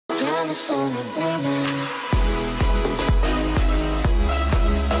Hey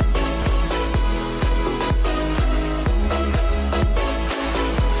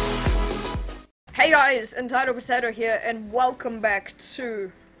guys, Entitled Potato here, and welcome back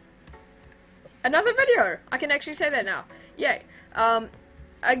to another video. I can actually say that now. Yay.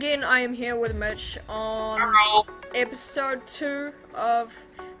 Again, I am here with Mitch on episode 2 of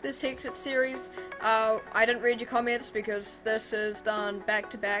this Hexxit series. I didn't read your comments because this is done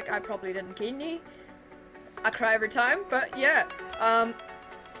back to back. I probably didn't get any. I cry every time, but yeah.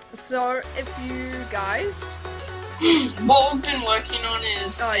 So if you guys... What we've been working on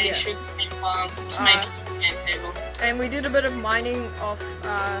is a sugar cane farm to make a cane table. And we did a bit of mining of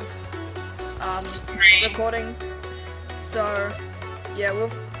recording. So yeah,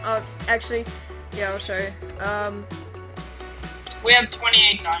 we've actually, yeah, I'll show you. We have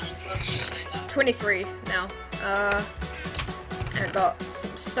 28 diamonds. Let's just say that. 23 now. I got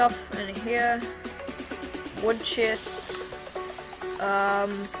some stuff in here. Wood chest.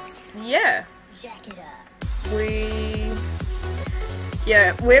 Yeah. Jack it up. We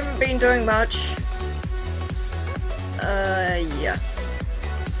haven't been doing much. Yeah.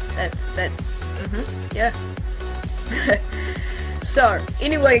 Yeah. So,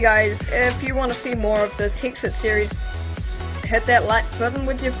 anyway guys, if you want to see more of this Hexxit series, hit that like button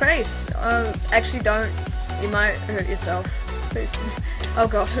with your face. Actually don't. You might hurt yourself. Please. Oh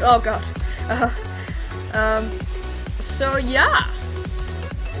god, oh god. So yeah.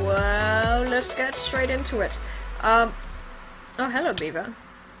 Well, let's get straight into it. Oh, hello, Beaver.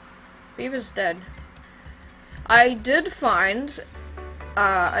 Beaver's dead. I did find,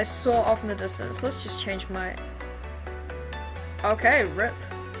 I saw off in the distance. Let's just change my... Okay, rip.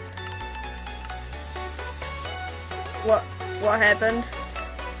 What happened?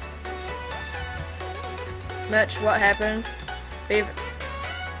 Mitch, what happened? Beaver...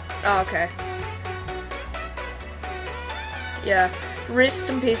 Oh, okay. Yeah. Rest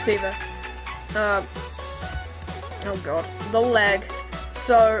in peace, Beaver. Oh god, the lag.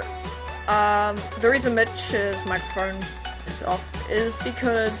 So, the reason Mitch's microphone is off is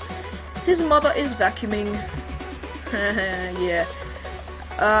because his mother is vacuuming. Yeah.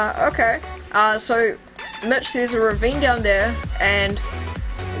 Okay. So, Mitch, there's a ravine down there, and,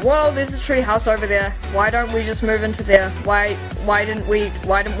 well, there's a tree house over there. Why don't we just move into there? Why didn't we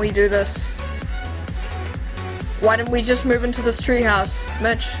do this? Why didn't we just move into this treehouse?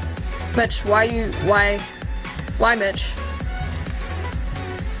 Mitch, why, Mitch?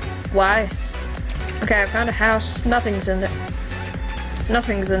 Why? Okay, I found a house. Nothing's in it.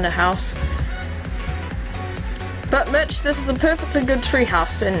 Nothing's in the house. But Mitch, this is a perfectly good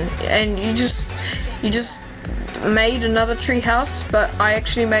treehouse, and you just made another treehouse, but I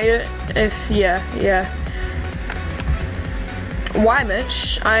actually made it. Yeah. Why,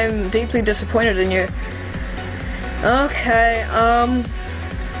 Mitch? I'm deeply disappointed in you. Okay,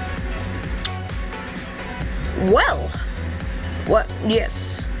 well, what,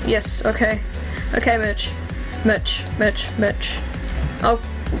 yes, okay, Mitch, oh,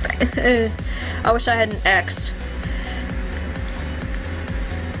 I wish I had an axe.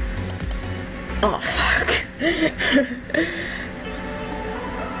 Oh, fuck.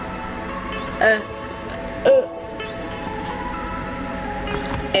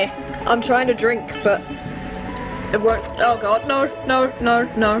 I'm trying to drink, but it won't. Oh god, no.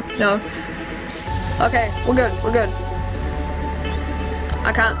 Okay, we're good.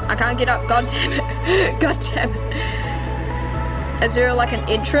 I can't get up, god damn it. God damn it. Is there like an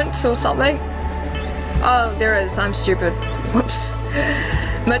entrance or something? Oh, there is, I'm stupid. Whoops.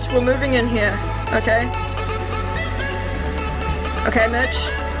 Mitch, we're moving in here, okay? Okay, Mitch.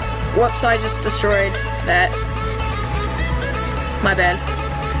 Whoops, I just destroyed that. My bad.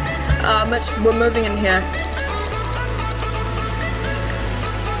 Mitch, we're moving in here.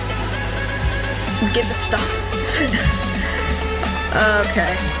 Get the stuff.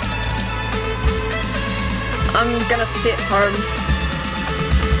 Okay. I'm gonna sit home.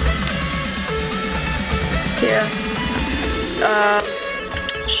 Here.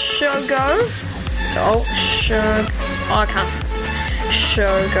 Sugar. Oh, sugar. Oh, I can't.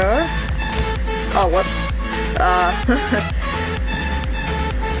 Sugar. Oh, whoops.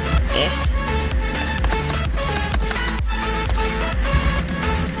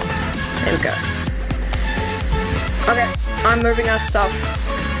 There we go. Okay, I'm moving our stuff.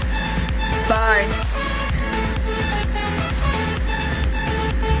 Bye.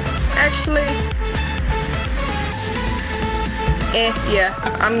 Actually, yeah,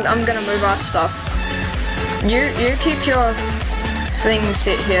 I'm gonna move our stuff. You keep your thing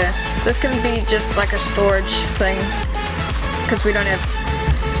set here. This can be just like a storage thing, because we don't have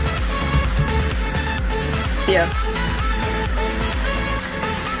Yeah.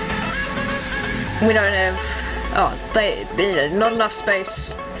 We don't have... Oh, not enough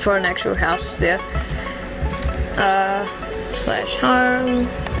space for an actual house there. Slash home.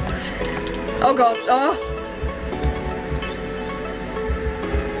 Oh god, oh!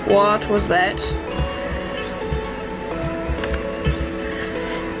 What was that?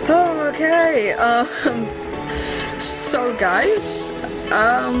 Okay, so guys,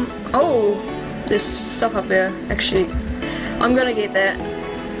 oh, there's stuff up there, actually. I'm gonna get that.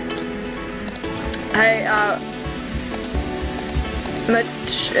 Hey,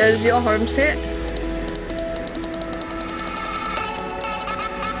 Mitch, is your home set?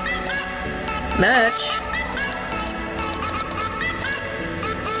 Mitch?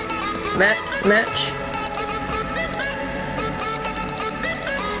 Mitch?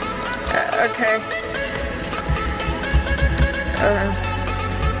 Okay.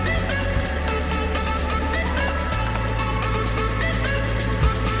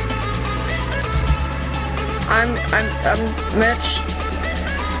 I'm Mitch.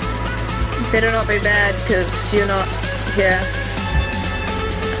 Better not be bad, cause you're not here.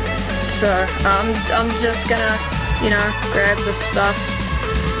 So I'm just gonna, you know, grab the stuff.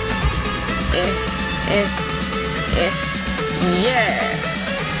 Yeah.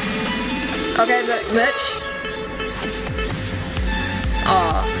 Okay, but Mitch.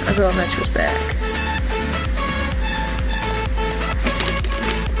 Oh, I thought Mitch was back.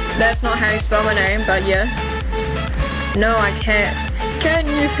 That's not how you spell my name, but yeah. No, I can't. Can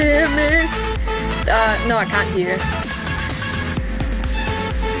you hear me? No, I can't hear.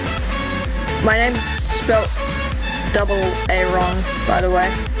 My name's spelled double A wrong, by the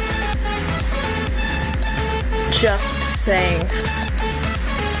way. Just saying.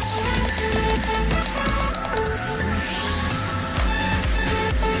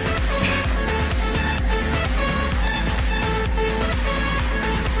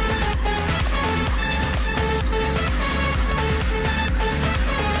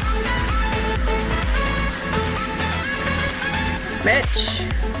 Mitch.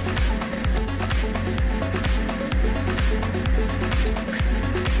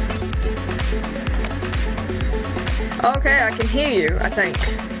 Okay, I can hear you, I think.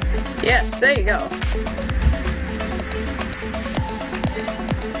 Yes, there you go.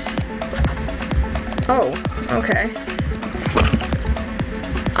 Oh, okay.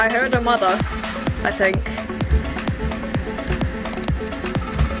 I heard a mother, I think.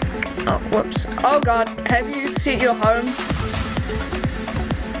 Oh, whoops. Oh god, have you set your home?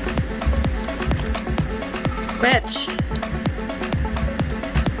 Mitch.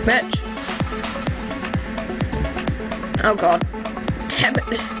 Mitch. Oh god. Damn it.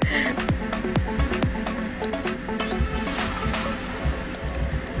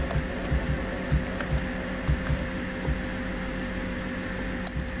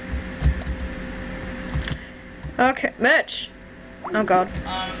 Okay, Mitch. Oh god.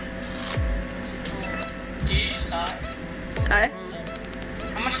 Did you start? Hey?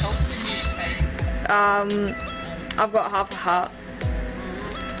 How much health did you stay? I've got half a heart.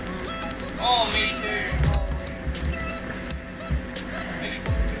 Oh, me too.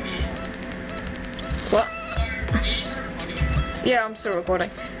 What? So, are you still recording? Yeah, I'm still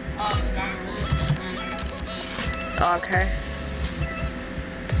recording. Oh, Okay.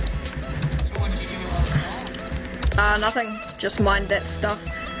 So what did you do last time? Nothing. Just mind that stuff.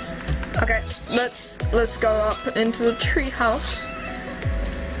 Okay, let's go up into the tree house.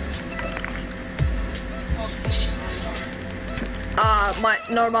 My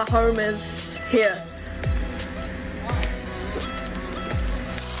home is here.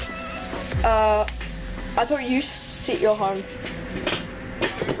 I thought you set your home.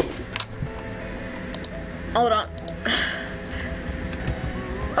 Hold on.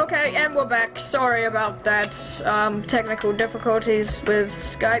 Okay, and we're back. Sorry about that. Technical difficulties with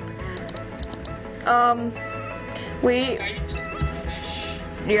Skype.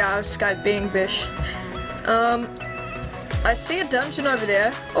 Yeah, Skype being bish. I see a dungeon over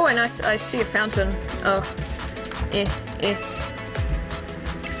there. Oh, and I see a fountain. Oh.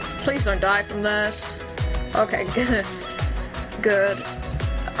 Please don't die from this. Okay, good. Good.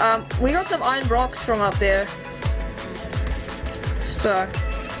 We got some iron blocks from up there. So,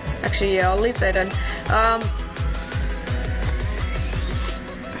 actually, yeah, I'll leave that in.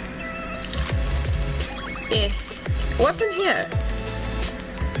 What's in here?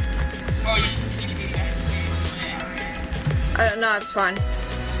 Oh, you can take me back to No, it's fine.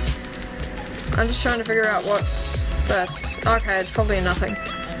 I'm just trying to figure out what's this. Okay, it's probably nothing.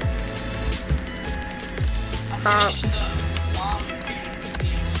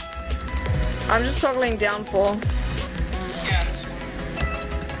 I'm just toggling down 4. Yeah, that's fine.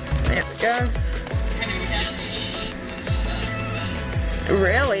 There we go. Have you found any sheep?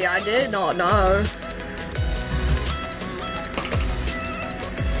 Really? I did not know.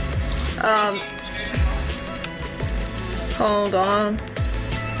 Hold on.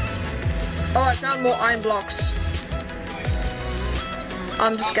 Oh, I found more iron blocks. Nice.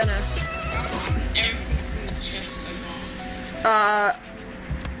 I'm just gonna... Everything from the chest so far.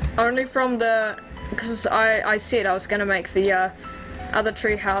 Only from the... Because I said I was gonna make the, other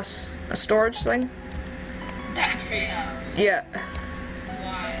tree house a storage thing. That tree house? Yeah.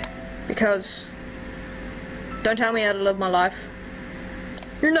 Why? Because... Don't tell me how to live my life.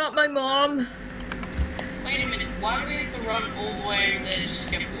 You're not my mom! Wait a minute, why do we have to run all the way over there just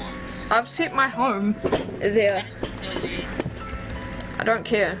to get blocks? I've set my home there. Silly. I don't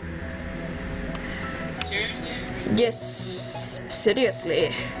care. Seriously? Yes,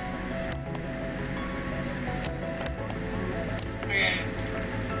 seriously. Okay.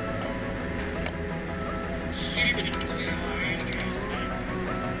 Stupid to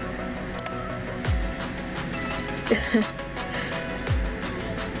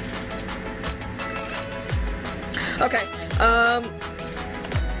Okay, I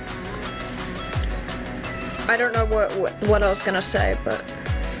don't know what I was gonna say, but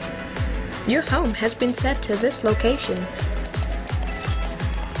your home has been set to this location.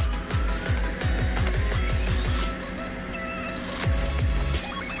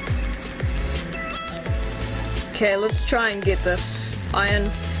 Okay, let's try and get this iron.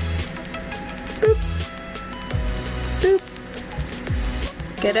 Boop. Boop.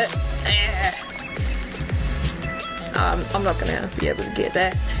 Get it? I'm not gonna be able to get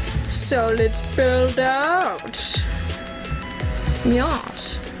that. So let's build out.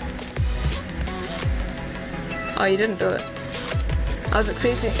 Yes. Oh, you didn't do it. I was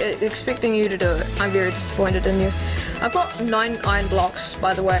expecting you to do it. I'm very disappointed in you. I've got 9 iron blocks,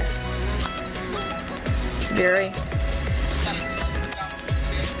 by the way. Very.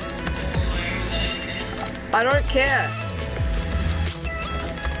 I don't care.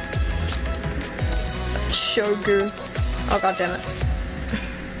 Shogu. Oh, god damn it.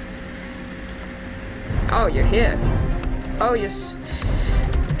 Oh, you're here. Oh, yes.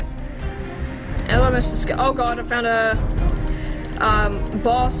 Hello, Mr. Oh god, I found a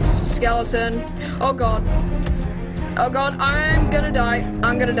boss skeleton. Oh god. Oh god, I'm gonna die.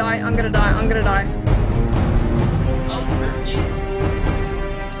 I'm gonna die. I'm gonna die. I'm gonna die. Oh, perfect.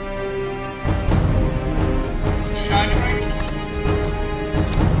 Should I try and kill him?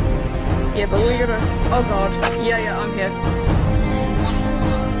 Yeah, but we're gonna... Oh god. Yeah, I'm here.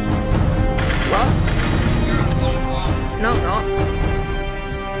 What? You're a one block. No, I'm not.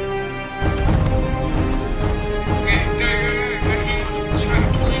 Okay, go. Try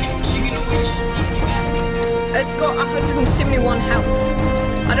killing him. She can always just take you back. It's got 171 health.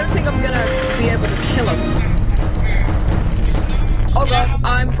 I don't think I'm gonna be able to kill him. Oh god,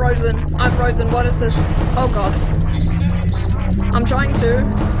 I'm frozen. I'm frozen. What is this? Oh god. I'm trying to.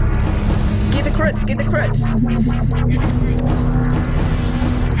 Get the crits, get the crits.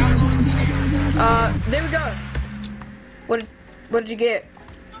 There we go. What did you get?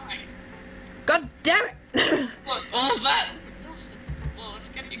 God damn it! What? All that? Well, let's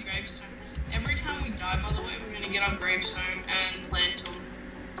get your gravestone. Every time we die, by the way, we're gonna get our gravestone and plant them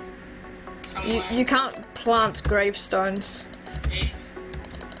somewhere. You can't plant gravestones. Okay.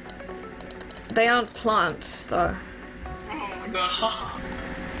 They aren't plants, though. Oh my god.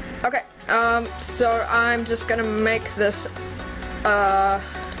 Okay, so I'm just gonna make this, I'm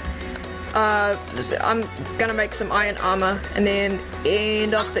gonna make some iron armor and then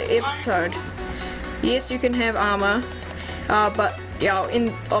end off the episode. Yes, you can have armor, but yeah, I'll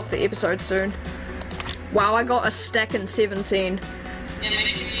end off the episode soon. Wow, I got a stack in 17. Yeah, make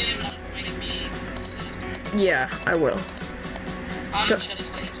sure you have enough to make me. Yeah, I will. I'm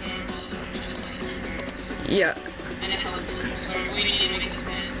chest plates, so I'm chest plates. Yeah. And a helicopter, so we need to make it to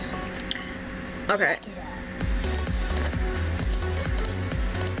this. Okay.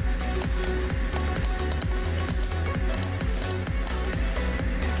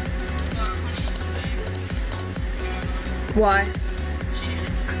 Why?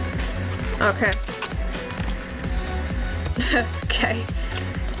 Okay. Okay.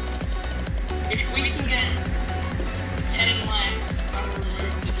 If we can get 10 legs, I will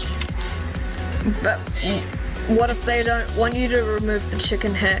remove the chicken head. But what if they don't want you to remove the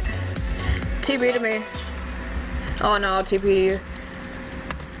chicken head? TP to me. Oh no, I'll TP to you.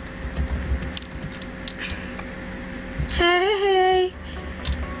 Hey.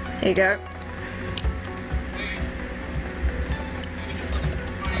 Here you go.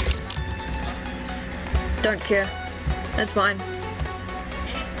 Don't care. That's mine.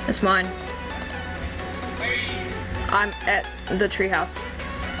 It's mine. Where are you? I'm at the treehouse.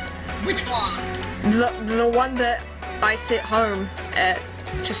 Which one? The one that I set home at.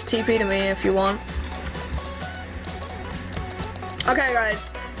 Just TP to me if you want. Okay,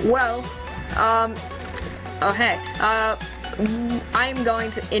 guys. Well, oh hey. I'm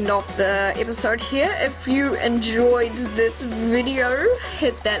going to end off the episode here. If you enjoyed this video,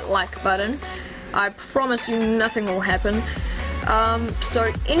 hit that like button. I promise you nothing will happen.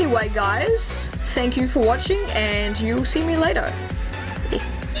 So anyway, guys, thank you for watching, and you'll see me later.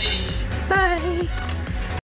 Hey. Bye.